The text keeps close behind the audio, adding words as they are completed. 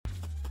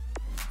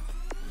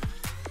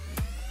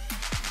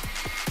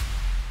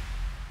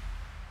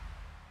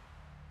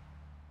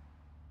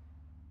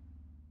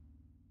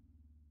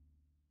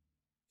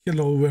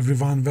Hello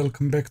everyone,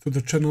 welcome back to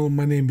the channel.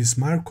 My name is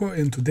Marko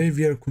and today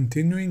we are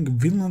continuing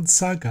Vinland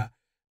Saga.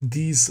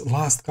 These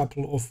last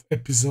couple of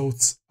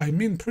episodes, I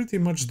mean pretty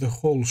much the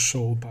whole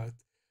show, but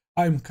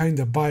I'm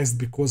kinda biased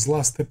because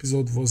last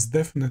episode was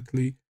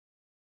definitely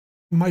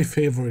my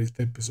favorite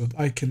episode.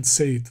 I can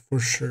say it for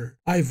sure.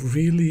 I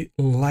really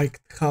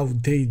liked how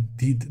they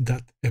did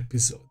that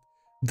episode.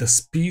 The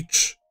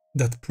speech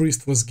that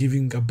priest was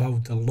giving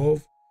about the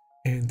love,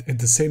 and at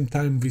the same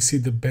time we see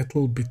the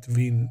battle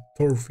between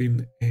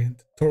Thorfinn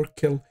and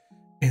Thorkell,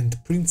 and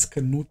Prince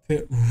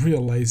Canute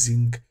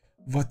realizing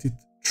what it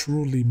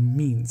truly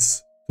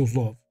means to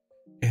love,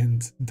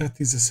 and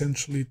that is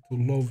essentially to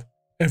love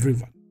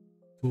everyone,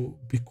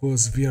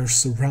 because we are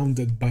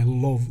surrounded by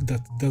love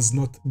that does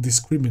not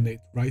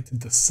discriminate, right?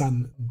 The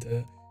sun,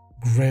 the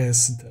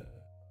grass, the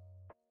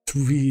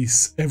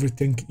trees,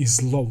 everything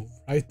is love,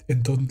 right?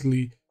 And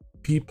only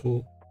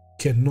people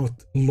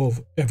cannot love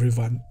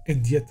everyone,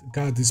 and yet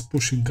God is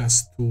pushing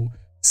us to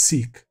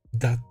seek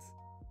that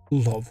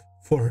love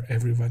for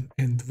everyone.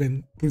 And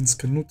when Prince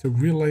Canute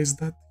realized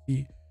that,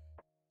 he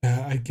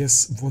I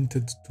guess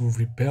wanted to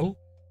rebel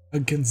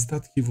against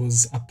that. He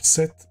was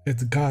upset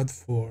at God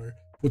for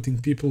putting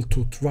people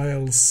to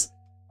trials,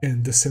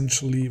 and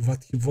essentially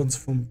what he wants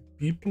from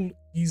people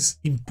is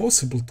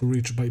impossible to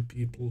reach by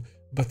people,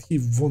 but he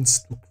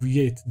wants to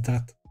create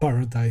that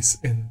paradise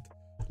and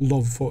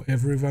love for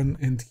everyone,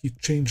 and he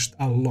changed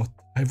a lot.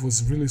 I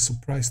was really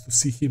surprised to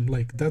see him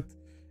like that,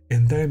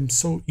 and I'm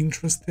so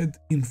interested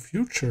in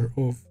future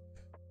of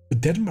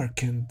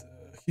Denmark and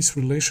his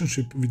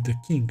relationship with the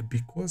king,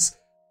 because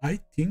I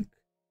think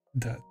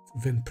that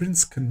when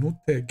Prince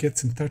Canute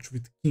gets in touch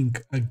with king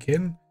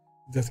again,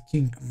 that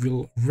king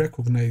will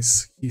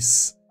recognize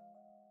his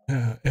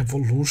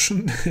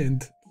evolution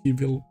and he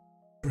will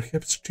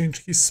perhaps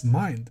change his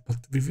mind, but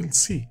we will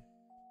see.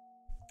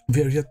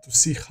 We are yet to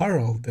see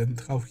Harald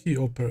and how he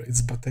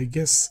operates, but I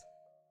guess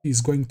he's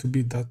going to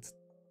be that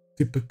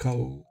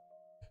typical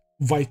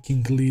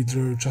Viking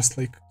leader, just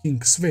like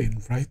King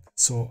Svein, right?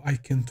 So I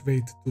can't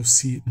wait to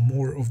see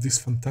more of this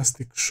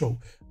fantastic show.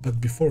 But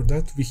before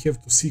that, we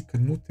have to see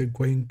Canute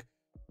going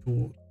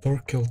to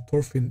Thorkell,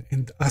 Thorfinn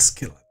and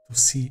Askeladd to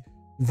see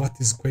what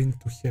is going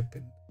to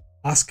happen.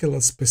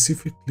 Askeladd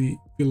specifically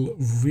will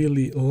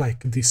really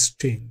like this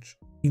change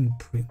in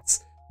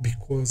Prince,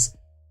 because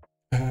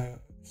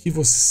he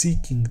was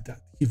seeking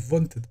that. He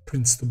wanted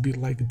Prince to be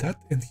like that,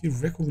 and he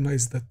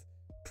recognized that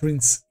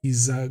Prince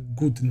is a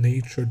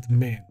good-natured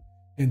man,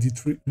 and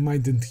it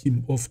reminded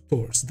him of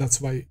Thors. That's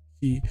why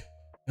he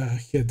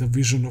had a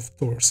vision of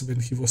Thors when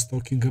he was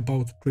talking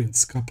about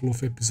Prince a couple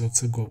of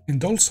episodes ago.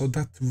 And also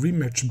that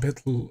rematch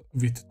battle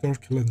with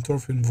Thorkell and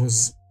Thorfinn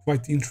was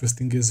quite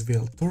interesting as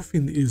well.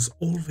 Thorfinn is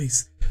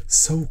always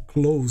so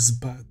close,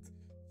 but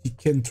he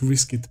can't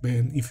risk it,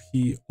 man. If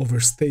he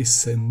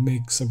overstays and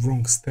makes a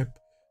wrong step,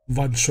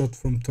 one shot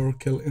from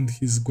Thorkell and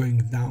he's going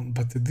down.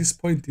 But at this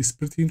point it's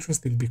pretty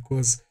interesting,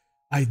 because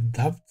I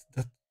doubt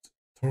that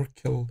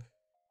Thorkell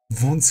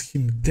wants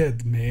him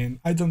dead, man.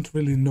 I don't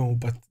really know,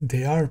 but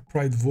they are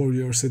pride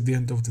warriors at the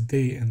end of the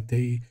day, and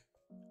they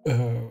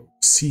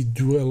see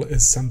duel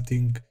as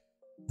something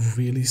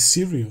really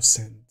serious,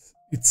 and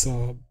it's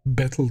a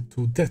battle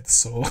to death,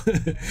 so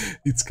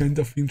it's kind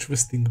of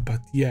interesting.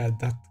 But yeah,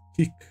 that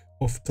kick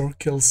of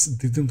Thorkell's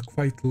didn't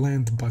quite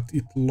land, but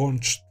it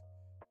launched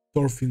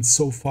Thorfinn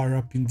so far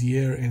up in the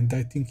air, and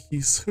I think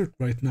he's hurt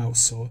right now,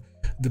 so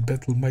the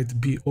battle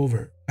might be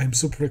over. I'm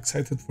super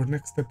excited for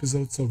next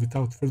episode, so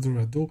without further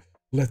ado,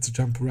 let's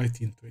jump right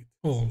into it.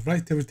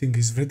 Alright, everything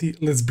is ready,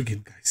 let's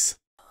begin, guys.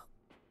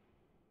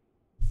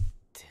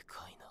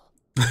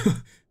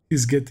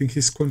 He's getting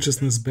his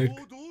consciousness back.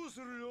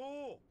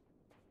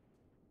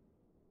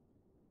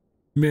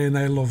 Man,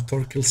 I love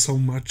Thorkell so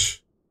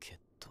much.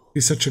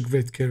 He's such a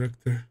great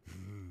character.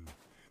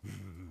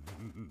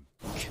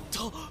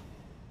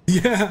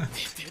 Yeah!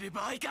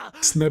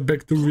 Snap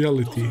back to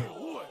reality.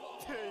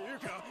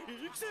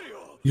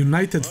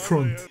 United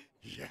front.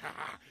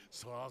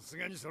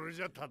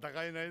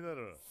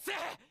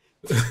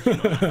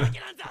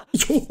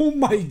 Oh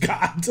my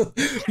god!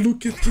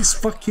 Look at his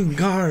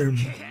fucking arm!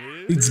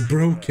 It's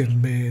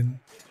broken, man.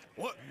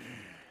 What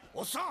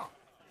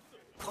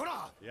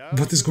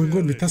is going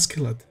on with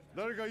Askeladd?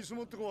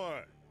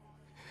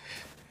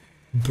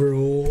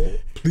 Bro,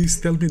 please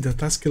tell me that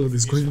Askeladd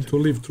is going to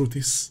live through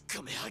this.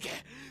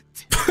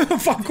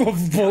 Fuck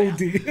off,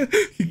 Baldy.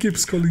 He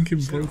keeps calling him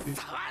Baldy.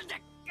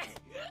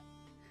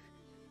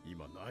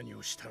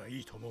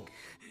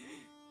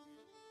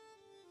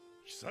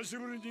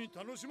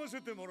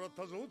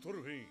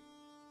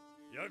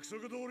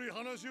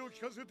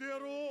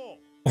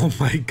 Oh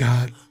my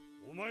god.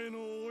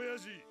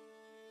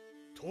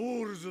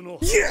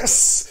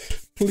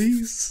 Yes!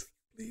 Please.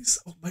 Please.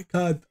 Oh my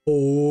god.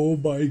 Oh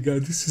my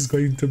god. This is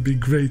going to be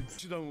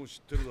great.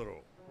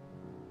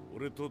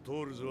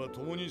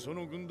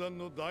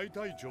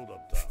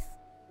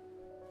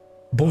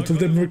 Both of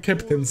them were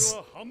captains.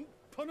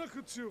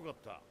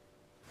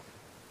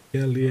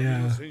 Hell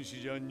yeah.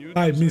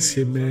 I miss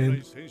him,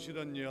 man.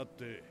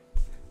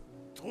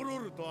 トロ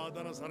ルとあ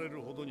だ名され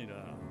るほどにな。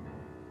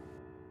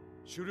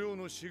狩猟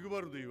のシグ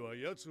バルディは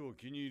奴を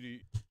気に入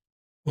り。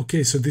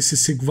Okay, so this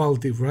is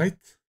Sigvaldi, right?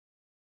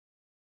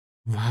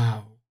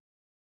 Wow.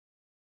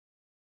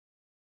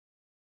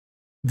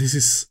 This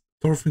is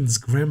Thorfinn's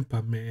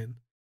grandpa, man.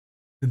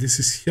 And this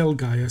is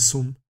Helga, I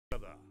assume.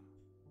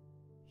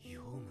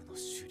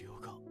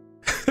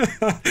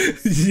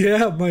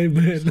 Yeah, my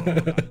man.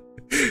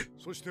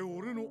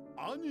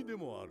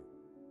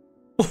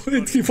 Oh,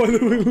 and he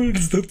finally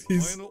learns that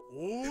he's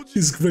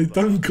his great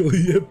uncle.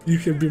 Yep, you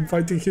have been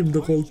fighting him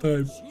the whole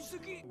time.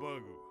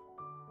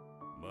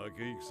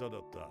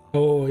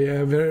 Oh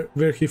yeah,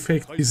 where he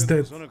faked his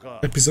death.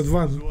 Episode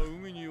 1.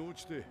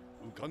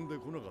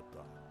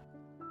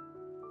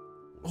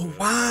 Oh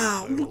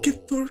wow, look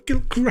at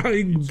Thorkell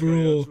crying,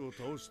 bro.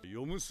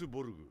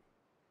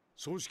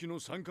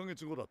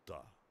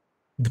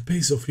 The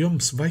base of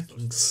Yom's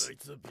Vikings.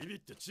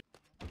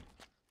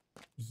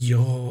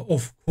 Yo,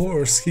 of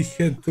course, he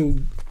had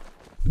to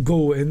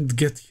go and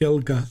get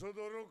Helga.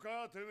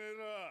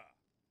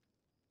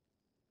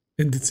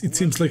 And it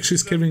seems like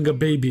she's carrying a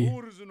baby.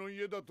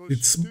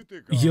 It's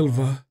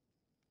Ylva.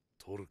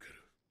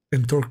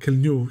 And Thorkell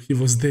knew he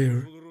was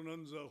there.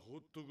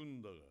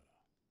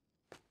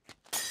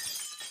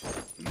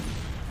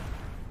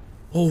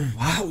 Oh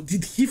wow,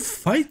 did he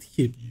fight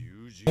him?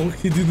 Oh,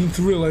 he didn't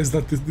realize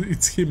that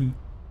it's him.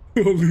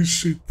 Holy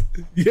shit.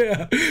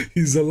 Yeah,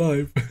 he's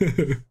alive.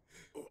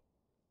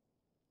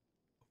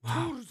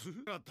 Wow.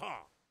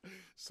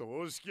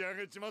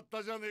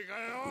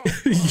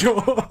 Yo,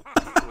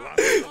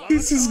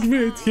 this is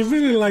great. He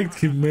really liked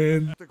him,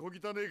 man.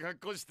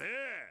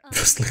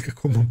 Just like a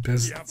common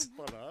peasant.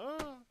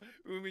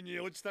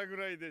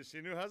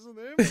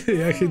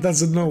 Yeah, he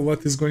doesn't know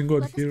what is going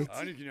on here.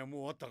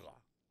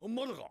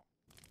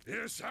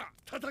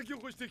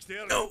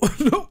 No,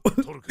 no.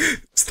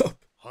 Stop.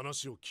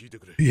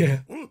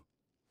 Yeah.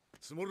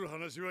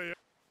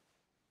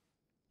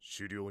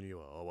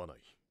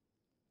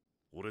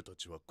 俺た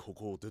ちはこ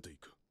こを出てい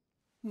く。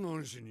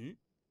何しに？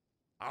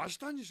明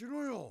日にし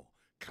ろよ。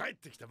帰っ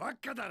てきたばっ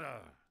かだ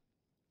ろ。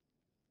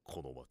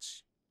この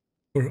町。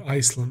For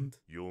Iceland.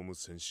 ヨウム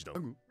戦士だ。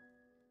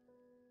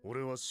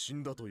俺は死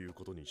んだという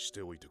ことにし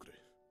ておいてくれ。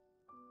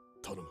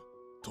頼む、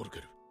トルケ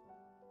ル。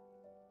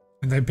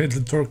And I bet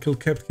that Thorkell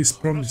kept his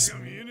promise.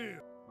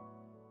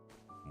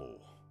 も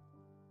う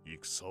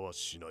戦は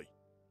しない。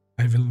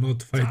I will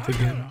not fight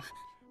again.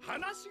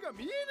 話が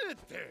見えねえっ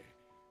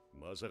て。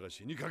まさか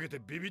死にかけて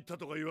ビビった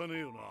とか言わねえ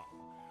よな。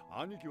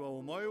兄貴は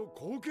お前を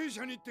後継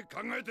者にって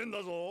考えてん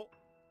だぞ。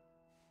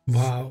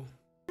Wow.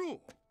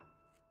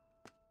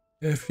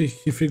 If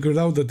he figured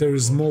out that there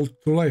is more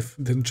to life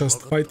than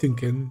just fighting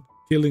and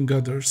killing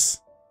others.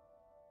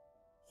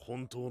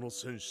 本当の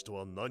戦士と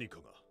は何か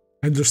が。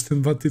I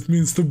understand what it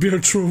means to be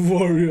a true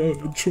warrior.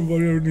 A true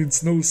warrior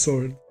needs no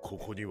sword. こ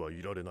こには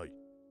いられない。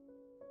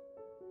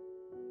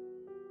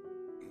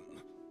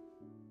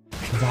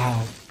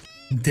Wow.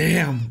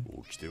 Damn.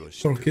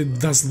 Thorkell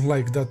doesn't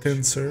like that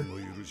answer.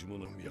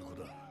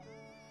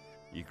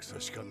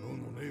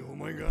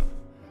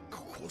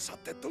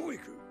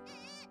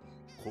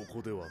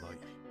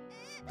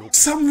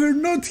 Somewhere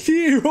not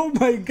here! Oh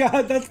my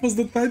god, that was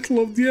the title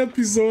of the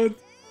episode!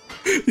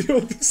 Yo,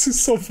 this is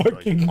so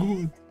fucking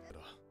good!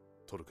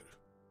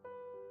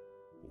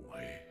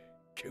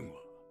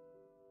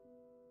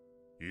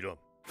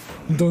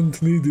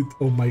 Don't need it,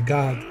 oh my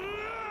god.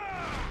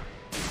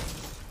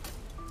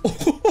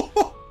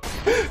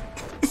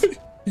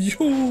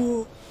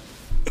 Yo!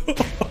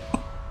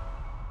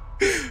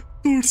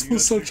 Thors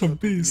was such a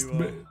beast,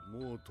 man.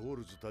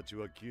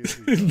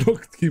 He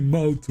knocked him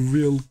out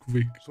real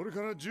quick.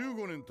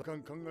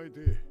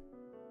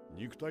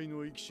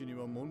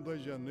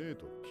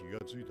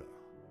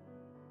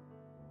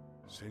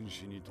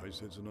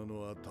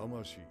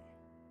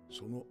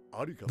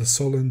 The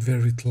soul and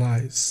where it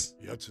lies.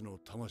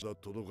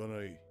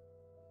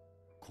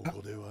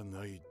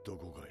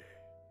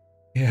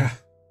 Yeah.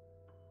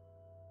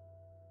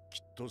 き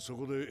っとそ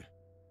こで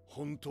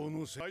本当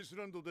のアイス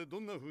ランドで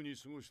どんな風に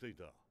過ごしてい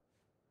た？教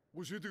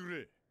えてく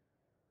れ。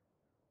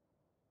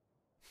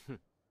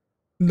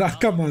Nah,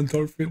 come on,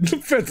 Thorfinn.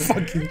 Fat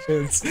fucking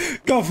chance.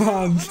 Come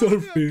on,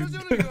 Thorfinn.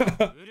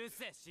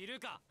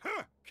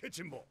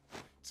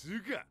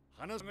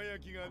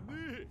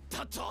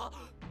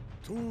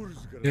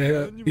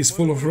 Yeah, he's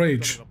full of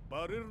rage.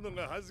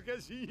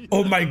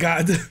 Oh my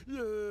god.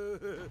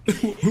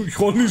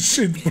 Holy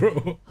shit,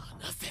 bro.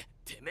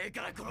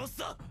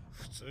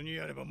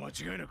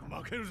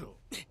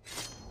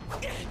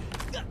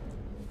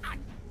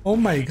 Oh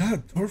my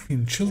god,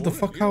 Thorfinn, chill the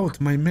fuck out,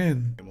 my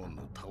man.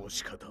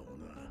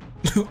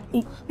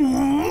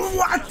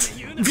 What?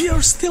 We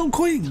are still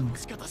going.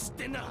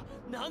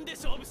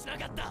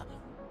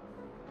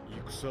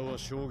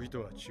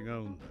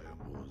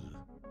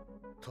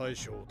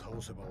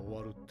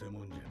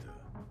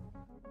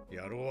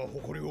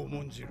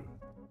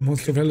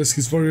 Most of all is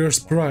his warrior's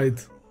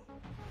pride.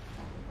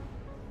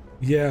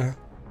 Yeah.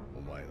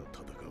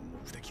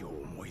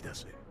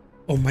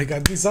 Oh my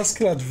god, this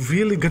Askeladd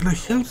really gonna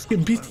help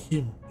him beat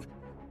him.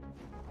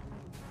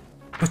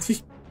 But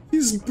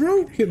he's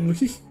broken.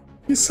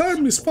 His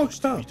arm is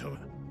fucked up.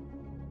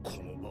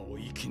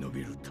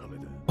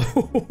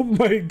 Oh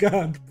my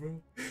god,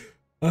 bro.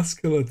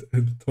 Askeladd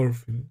and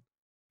Thorfinn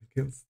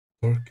against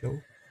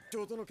Thorkell.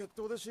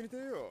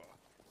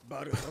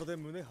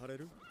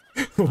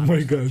 Oh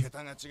my god.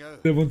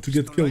 They want to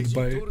get killed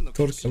by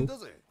Thorkell.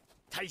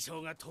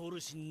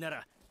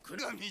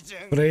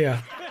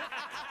 Freya.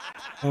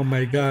 Oh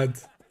my god.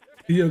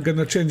 You're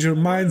gonna change your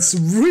minds.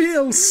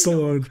 Real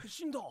sword.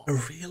 A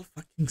real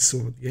fucking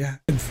sword, yeah.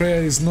 And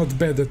Freya is not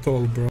bad at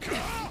all, bro.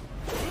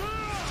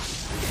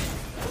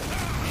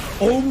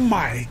 Oh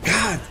my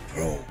god,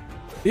 bro.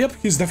 Yep,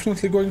 he's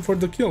definitely going for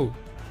the kill.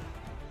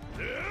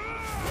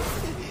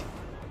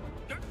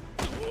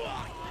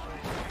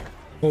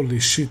 Holy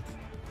shit.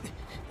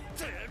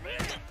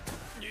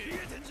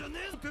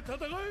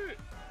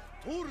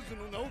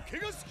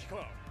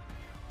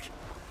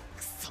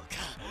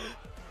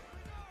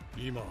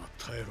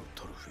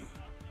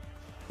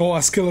 Oh,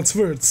 Askeladd's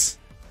words.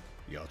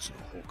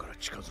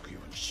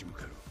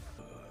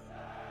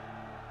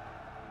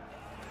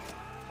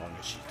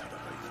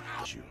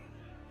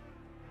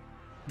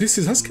 This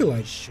is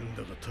Askeladd.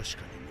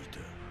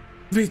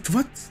 Wait,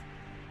 what?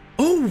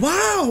 Oh,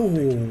 wow!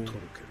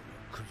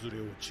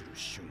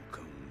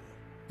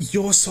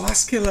 Yo, so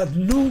Askeladd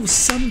knows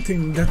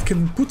something that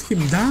can put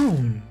him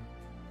down.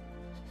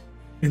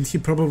 And he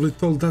probably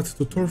told that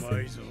to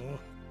Thorfinn.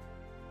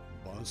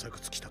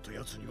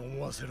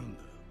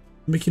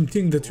 Make him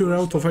think that you're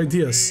out of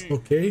ideas,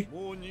 okay?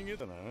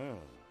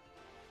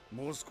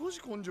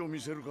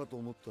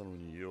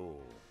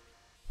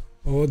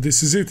 Oh,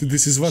 this is it.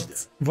 This is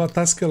what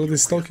Askeladd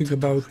is talking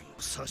about.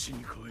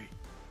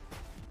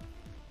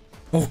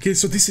 Okay,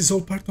 so this is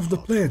all part of the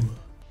plan.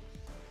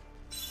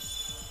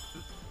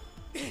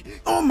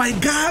 Oh my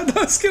god,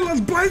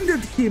 Askeladd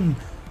blinded him!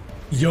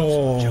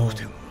 Yo!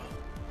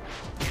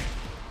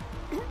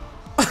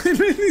 I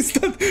mean,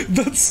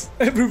 that's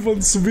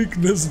everyone's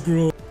weakness,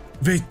 bro.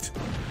 Wait,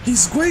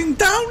 he's going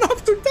down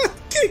after that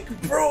kick,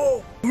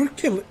 bro!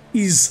 Thorkell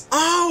is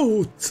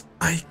out!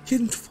 I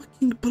can't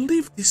fucking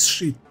believe this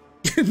shit.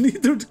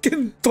 Neither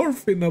can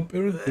Thorfinn,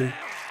 apparently.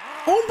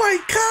 Oh my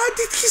god,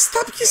 did he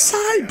stab his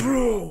eye,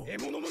 bro?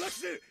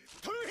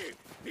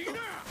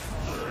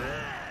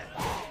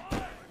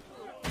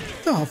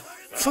 What the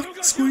fuck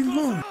is going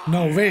on?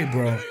 No way,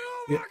 bro.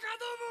 Yeah.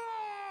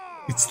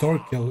 It's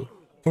Thorkell.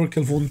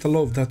 Thorkell won't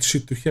allow that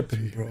shit to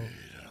happen, bro.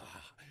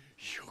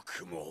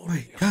 Oh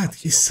my god,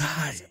 his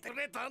eye.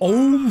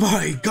 Oh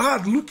my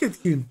god, look at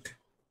him.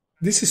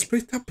 This is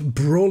straight up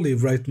Broly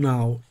right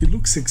now. He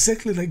looks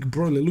exactly like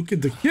Broly. Look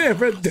at the hair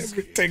and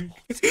everything.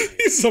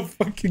 He's a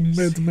fucking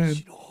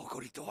madman. Oh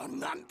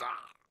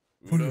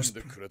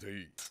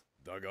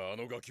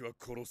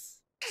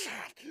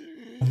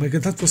my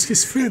god, that was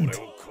his friend.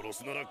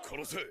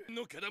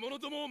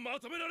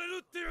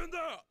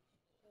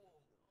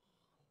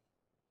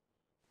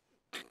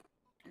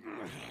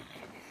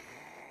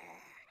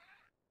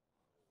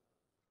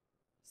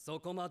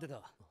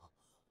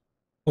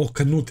 Oh,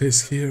 Canute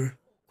is here.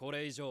 Oh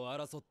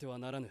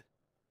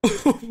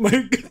my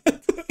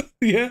god.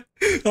 Yeah,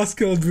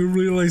 Askeladd will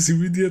realize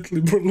immediately,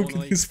 bro. Look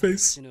at his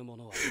face.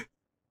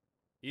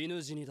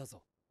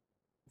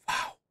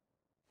 Wow.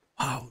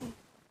 Wow.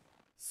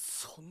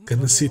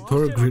 Gonna see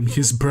Thorgrim,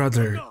 his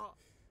brother.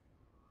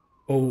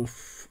 Oh,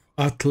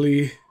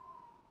 Atli.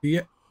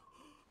 Yeah.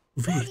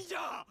 Wait,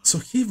 so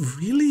he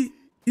really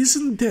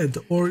isn't dead,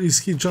 or is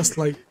he just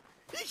like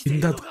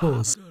in that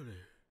pose?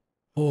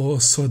 Oh,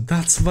 so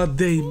that's what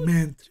they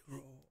meant.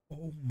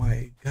 Oh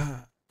my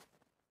god.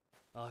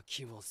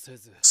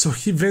 So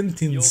he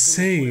went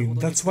insane.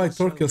 That's why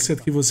Thorkell said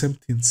he was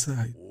empty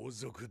inside.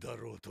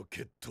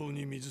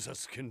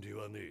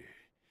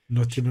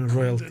 Not in a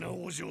royalty.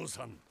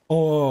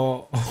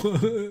 Oh.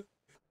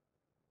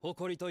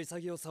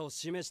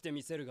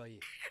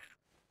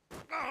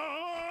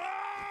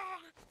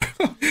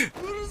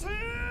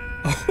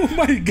 Oh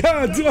my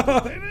god.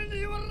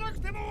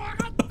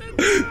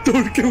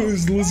 Thorkell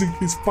is losing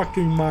his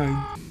fucking mind.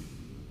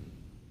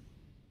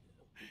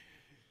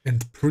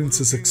 And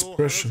Prince's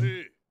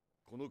expression.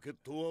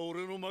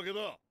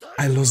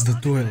 I lost the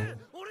duel.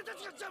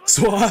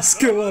 So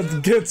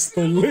Askeladd gets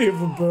to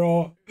live,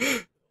 bro.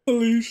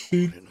 Holy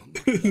shit.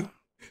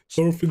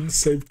 Thorfinn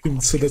saved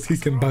him so that he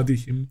can body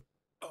him.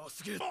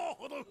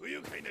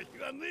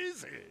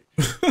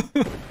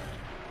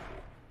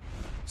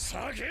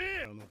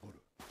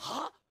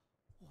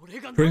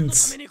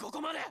 Prince.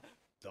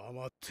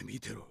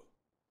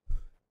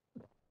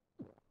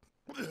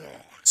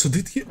 So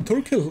did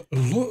Thorkell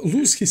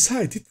lose his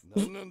eye? Did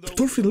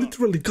Thorfinn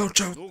literally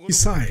gouge out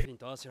his eye?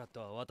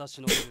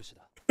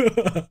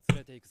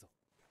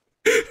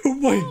 Oh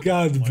my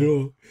god,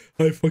 bro.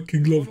 I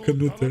fucking love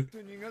Canute.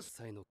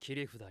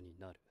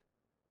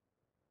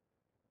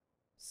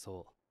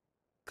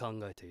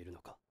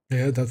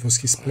 Yeah, that was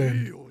his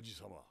plan.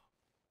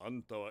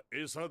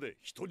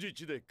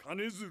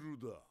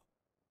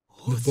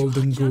 The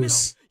golden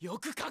goose.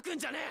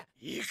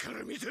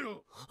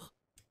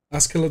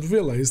 Askeladd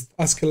realized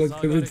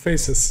Askeladd can read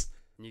faces.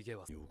 Ooh,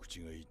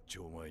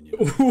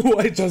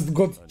 I just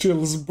got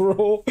chills,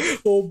 bro.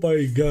 Oh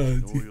my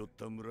god.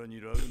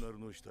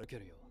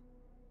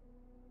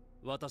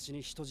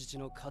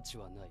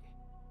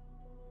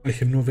 I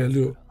have no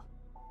value.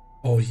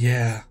 Oh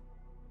yeah.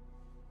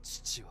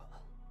 父は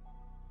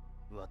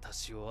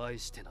私を愛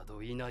してな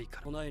どいない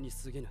からないに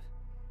過ぎぬ。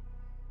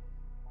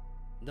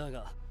だ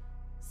が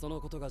その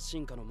ことが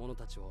進化の者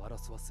たちを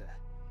争わせ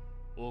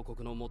王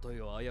国の元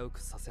へを危う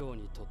くさせよう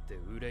にとって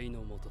憂い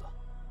のもとだ。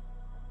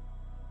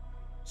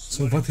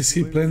 So what is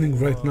he planning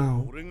right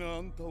now?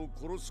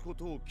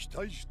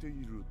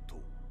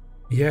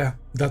 Yeah,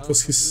 that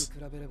was his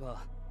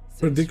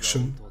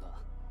prediction.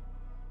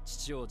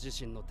 父を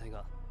自身の手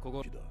がこ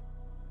こ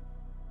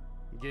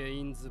ゲ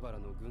インズバラ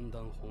の軍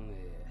団本営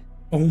へ。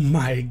 Oh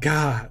my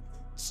god.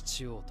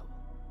 父王と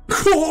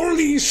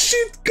Holy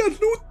shit,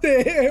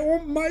 Canute!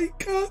 Oh my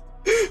god!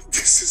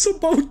 This is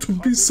about to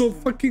be so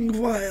fucking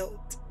wild.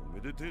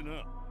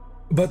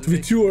 But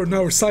with you on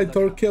our side,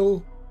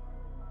 Thorkell,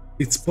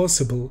 it's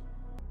possible.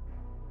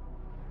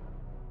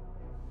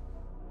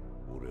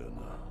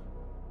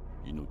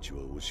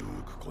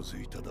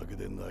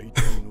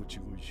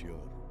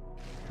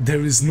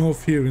 There is no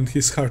fear in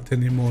his heart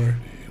anymore.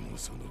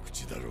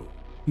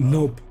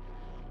 Nope.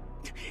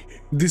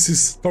 This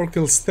is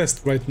Thorkell's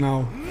test right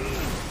now.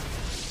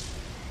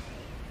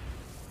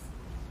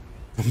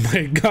 Oh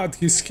my god,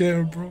 he's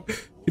scared, bro.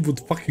 He would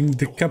fucking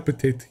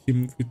decapitate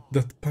him with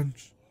that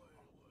punch.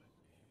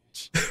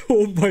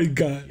 Oh my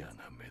god.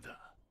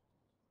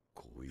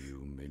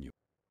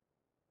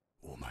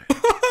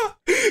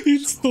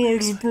 It's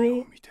Thors,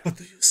 bro. What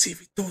do you see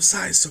with those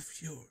eyes of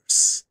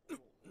yours?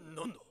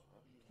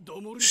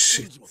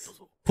 Shit.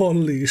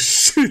 Holy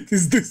shit,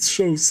 is this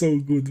show so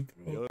good,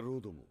 bro?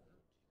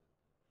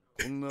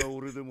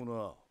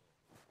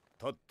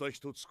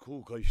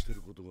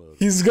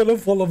 He's gonna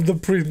follow the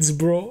prince,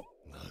 bro.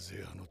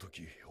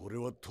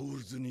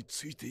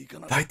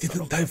 Why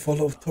didn't I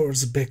follow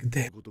Thors back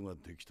then?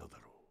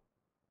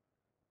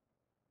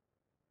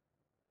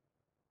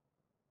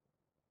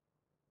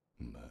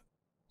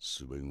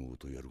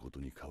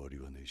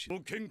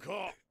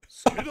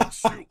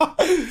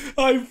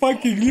 I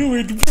fucking knew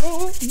it,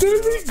 bro.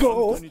 There we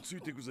go.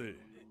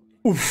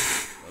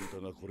 Oof.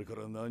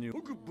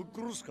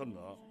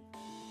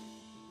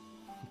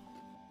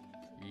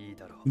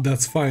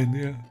 That's fine,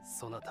 yeah.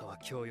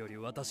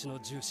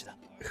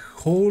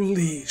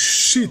 Holy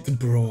shit,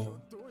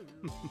 bro.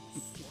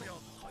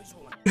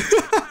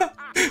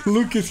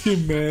 Look at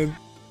him, man.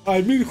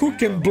 I mean, who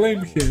can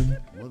blame him?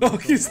 Oh,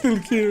 he's still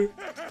here.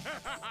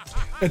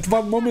 At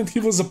one moment he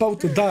was about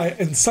to die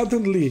and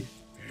suddenly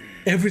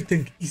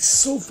everything is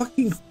so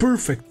fucking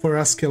perfect for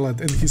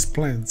Askeladd and his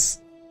plans.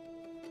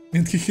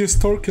 And he hears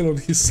Thorkell on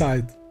his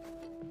side.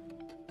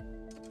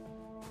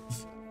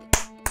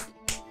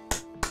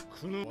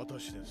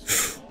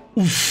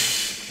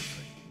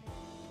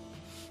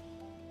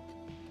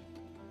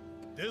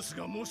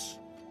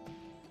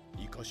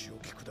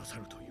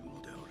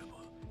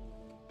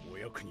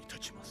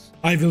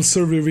 I will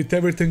serve you with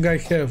everything I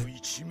have.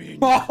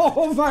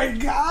 Oh my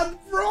god,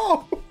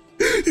 bro!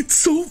 It's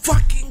so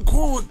fucking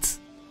good!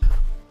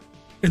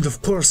 And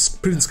of course,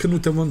 Prince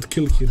Canute won't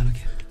kill him.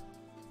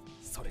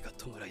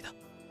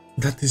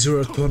 That is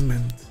your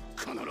atonement.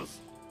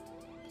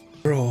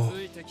 Bro.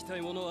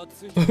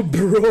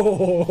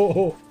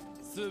 Bro!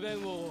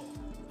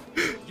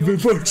 We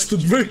watched the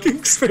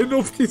breaking Sven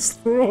off his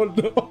throne.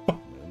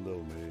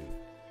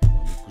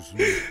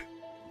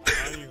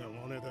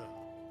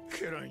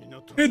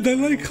 And I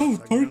like how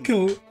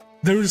Thorkell,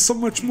 there is so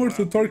much more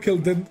to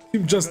Thorkell than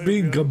him just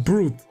being a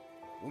brute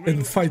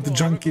and fight the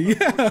junkie.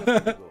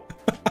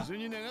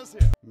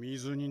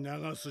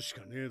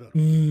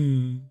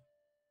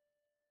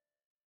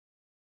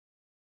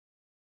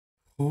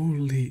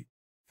 Holy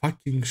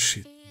fucking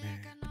shit,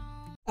 man.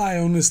 I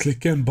honestly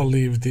can't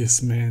believe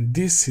this, man.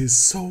 This is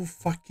so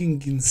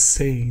fucking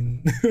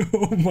insane.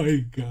 Oh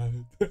my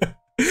god.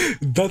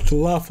 That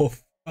laugh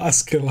of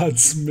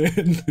Askeladd's,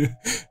 man.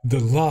 The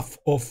laugh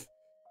of...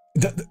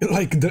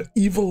 like the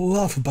evil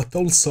laugh, but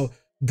also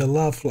the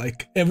laugh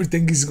like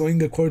everything is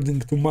going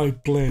according to my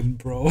plan,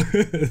 bro.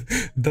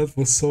 That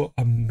was so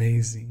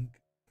amazing.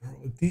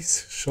 Bro,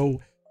 this show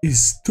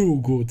is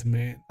too good,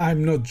 man.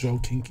 I'm not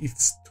joking,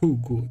 it's too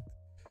good.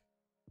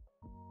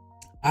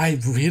 I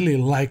really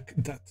like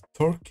that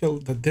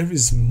Thorkell, that there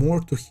is more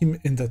to him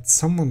and that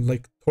someone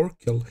like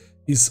Thorkell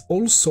is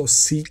also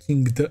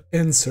seeking the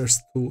answers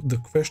to the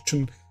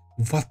question,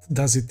 what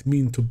does it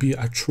mean to be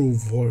a true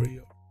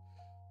warrior?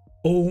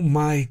 Oh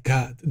my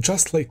god,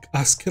 just like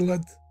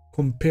Askeladd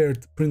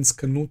compared Prince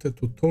Canute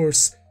to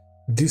Thors,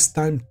 this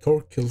time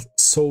Thorkell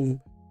saw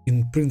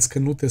in Prince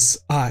Canute's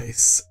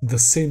eyes the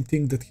same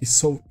thing that he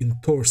saw in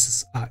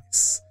Thors'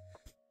 eyes.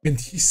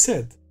 And he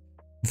said,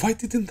 why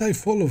didn't I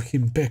follow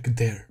him back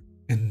there?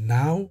 And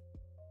now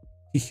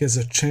he has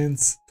a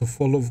chance to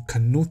follow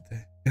Canute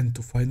and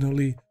to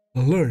finally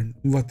learn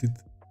what it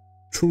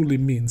truly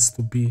means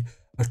to be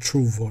a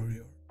true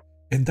warrior.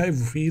 And I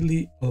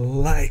really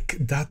like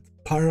that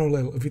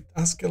parallel with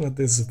Askeladd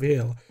as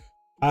well.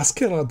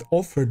 Askeladd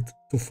offered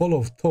to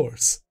follow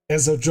Thors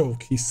as a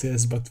joke, he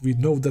says, but we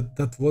know that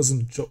that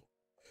wasn't joke.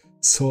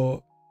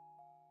 So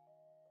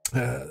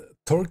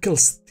Thorkell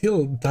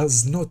still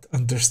does not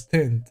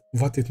understand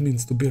what it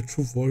means to be a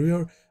true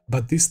warrior,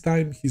 but this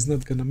time he's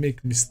not gonna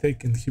make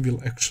mistake and he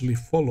will actually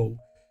follow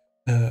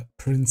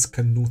Prince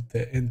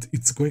Canute, and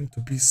it's going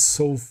to be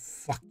so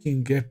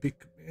fucking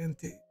epic, man.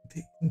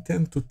 They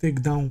intend to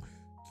take down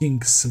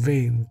King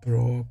Svein,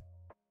 bro.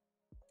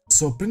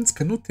 So Prince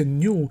Canute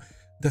knew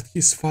that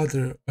his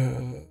father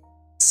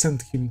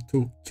sent him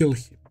to kill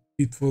him.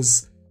 It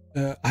was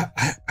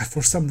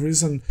for some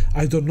reason,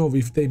 I don't know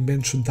if they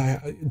mentioned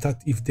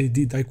that. If they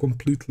did, I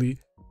completely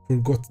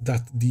forgot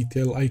that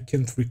detail. I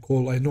can't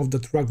recall. I know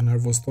that Ragnar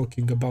was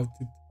talking about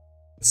it,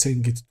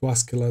 saying it to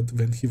Askeladd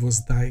when he was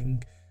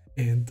dying,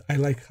 and I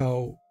like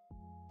how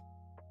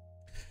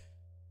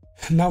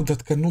now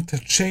that Canute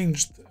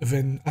changed,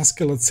 when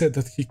Askeladd said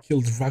that he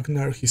killed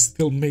Ragnar, he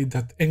still made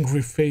that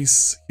angry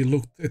face. He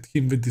looked at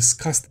him with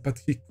disgust, but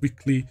he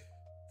quickly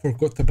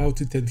forgot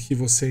about it, and he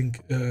was saying,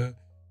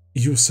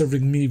 you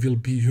serving me will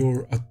be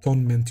your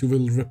atonement. You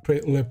will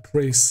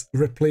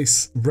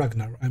replace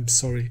Ragnar. I'm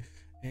sorry.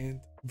 And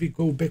we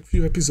go back a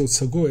few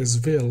episodes ago as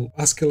well.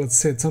 Askeladd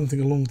said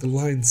something along the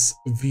lines,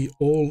 we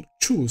all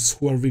choose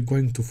who are we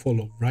going to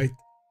follow, right?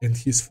 And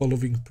he's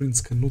following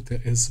Prince Canute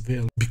as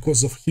well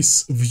because of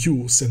his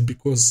views and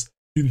because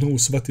he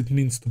knows what it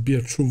means to be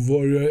a true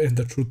warrior, and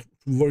a true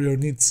warrior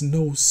needs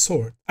no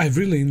sword. I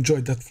really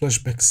enjoyed that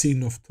flashback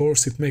scene of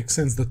Thors. It makes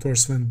sense that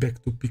Thors went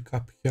back to pick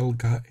up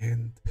Helga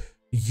and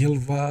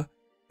Ylva.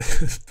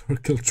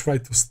 Thorkell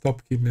tried to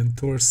stop him, and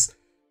Thors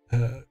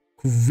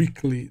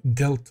quickly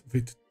dealt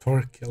with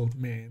Thorkell,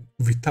 man,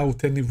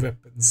 without any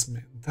weapons,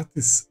 man. That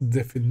is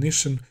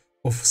definition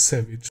of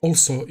savage.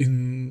 Also,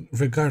 in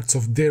regards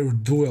of their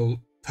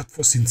duel, that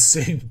was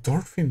insane.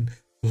 Thorfinn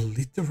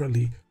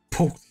literally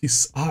poked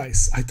his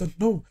eyes. I don't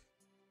know,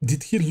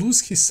 did he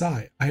lose his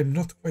eye? I am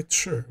not quite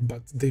sure,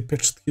 but they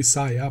patched his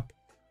eye up.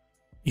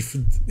 If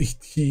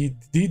he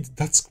did,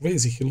 that's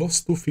crazy. He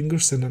lost 2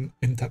 fingers and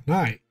an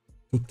eye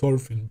to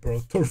Thorfinn, bro.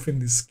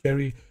 Thorfinn is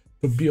scary.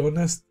 To be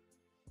honest,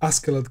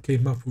 Askeladd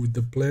came up with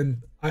the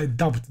plan. I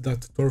doubt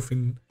that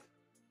Thorfinn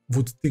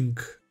would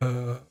think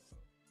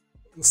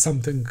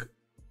something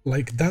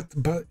like that,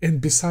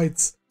 and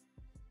besides,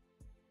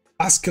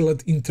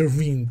 Askeladd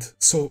intervened,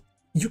 so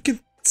you can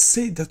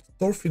say that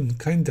Thorfinn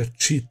kinda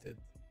cheated,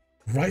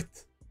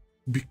 right?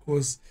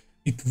 Because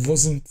it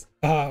wasn't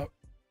a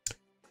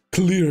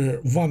clear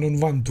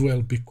one-on-one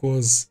duel,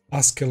 because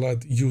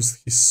Askeladd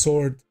used his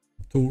sword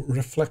to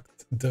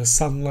reflect the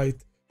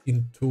sunlight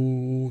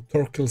into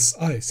Thorkell's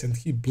eyes, and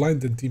he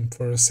blinded him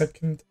for a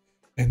second,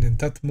 and in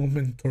that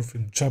moment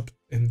Thorfinn jumped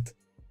and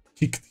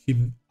kicked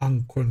him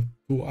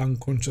to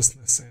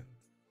unconsciousness, and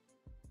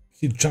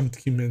he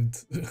jumped him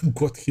and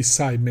got his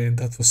eye, man.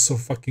 That was so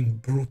fucking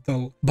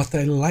brutal. But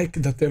I like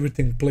that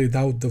everything played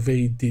out the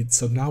way it did.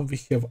 So now we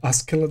have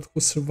Askeladd who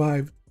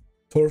survived,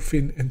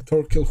 Thorfinn and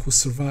Thorkell who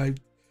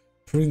survived,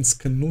 Prince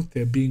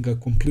Canute being a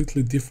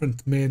completely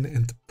different man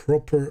and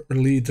proper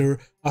leader.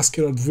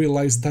 Askeladd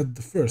realized that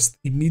the first,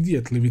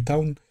 immediately,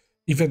 without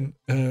even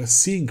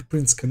seeing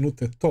Prince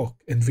Canute talk,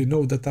 and we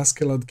know that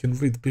Askeladd can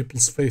read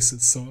people's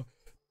faces, so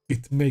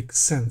it makes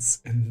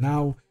sense. And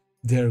now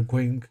they're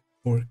going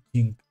for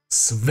King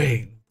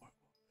Svein.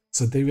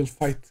 So they will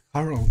fight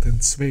Harald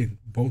and Svein,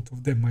 both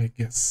of them, I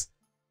guess.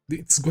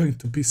 It's going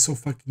to be so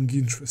fucking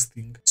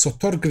interesting. So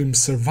Thorgrim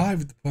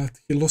survived, but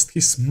he lost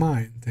his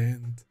mind,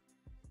 and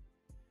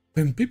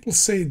when people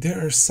say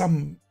there are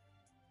some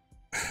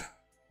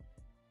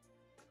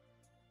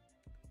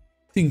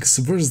things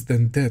worse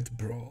than that,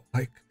 bro,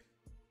 like,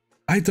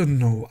 I don't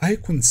know, I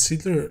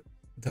consider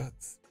that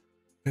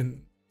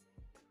when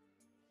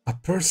a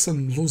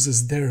person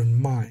loses their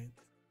mind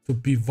to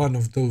be one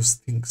of those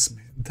things,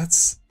 man,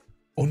 that's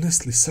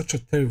honestly such a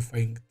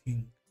terrifying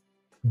thing.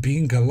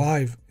 Being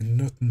alive and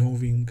not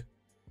knowing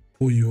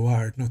who you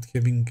are, not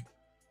having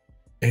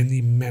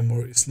any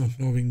memories, not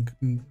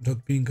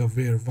being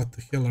aware what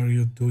the hell are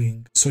you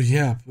doing. So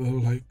yeah,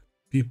 like,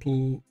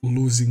 people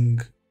losing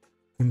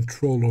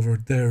control over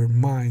their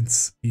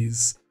minds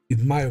is,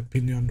 in my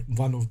opinion,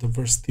 one of the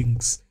worst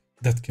things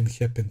that can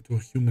happen to a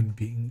human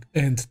being.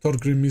 And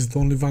Thorgrim is the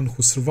only one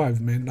who survived,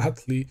 man.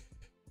 Atli,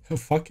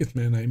 fuck it,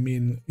 man. I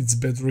mean, it's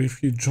better if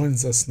he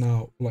joins us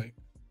now. Like,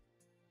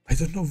 I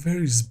don't know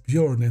where is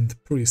Bjorn and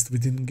Priest. We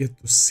didn't get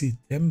to see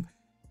them.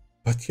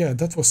 But yeah,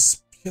 that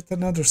was yet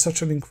another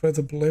such an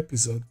incredible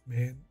episode,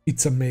 man.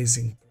 It's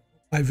amazing.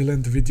 I will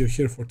end the video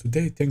here for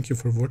today. Thank you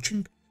for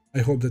watching. I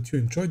hope that you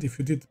enjoyed. If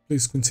you did,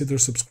 please consider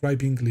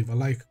subscribing, leave a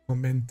like,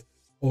 comment,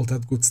 all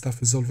that good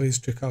stuff. As always,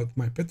 check out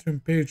my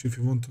Patreon page if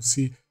you want to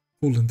see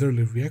full and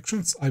early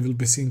reactions. I will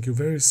be seeing you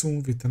very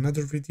soon with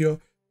another video.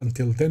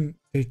 Until then,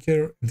 take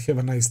care and have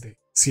a nice day.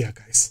 See ya,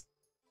 guys.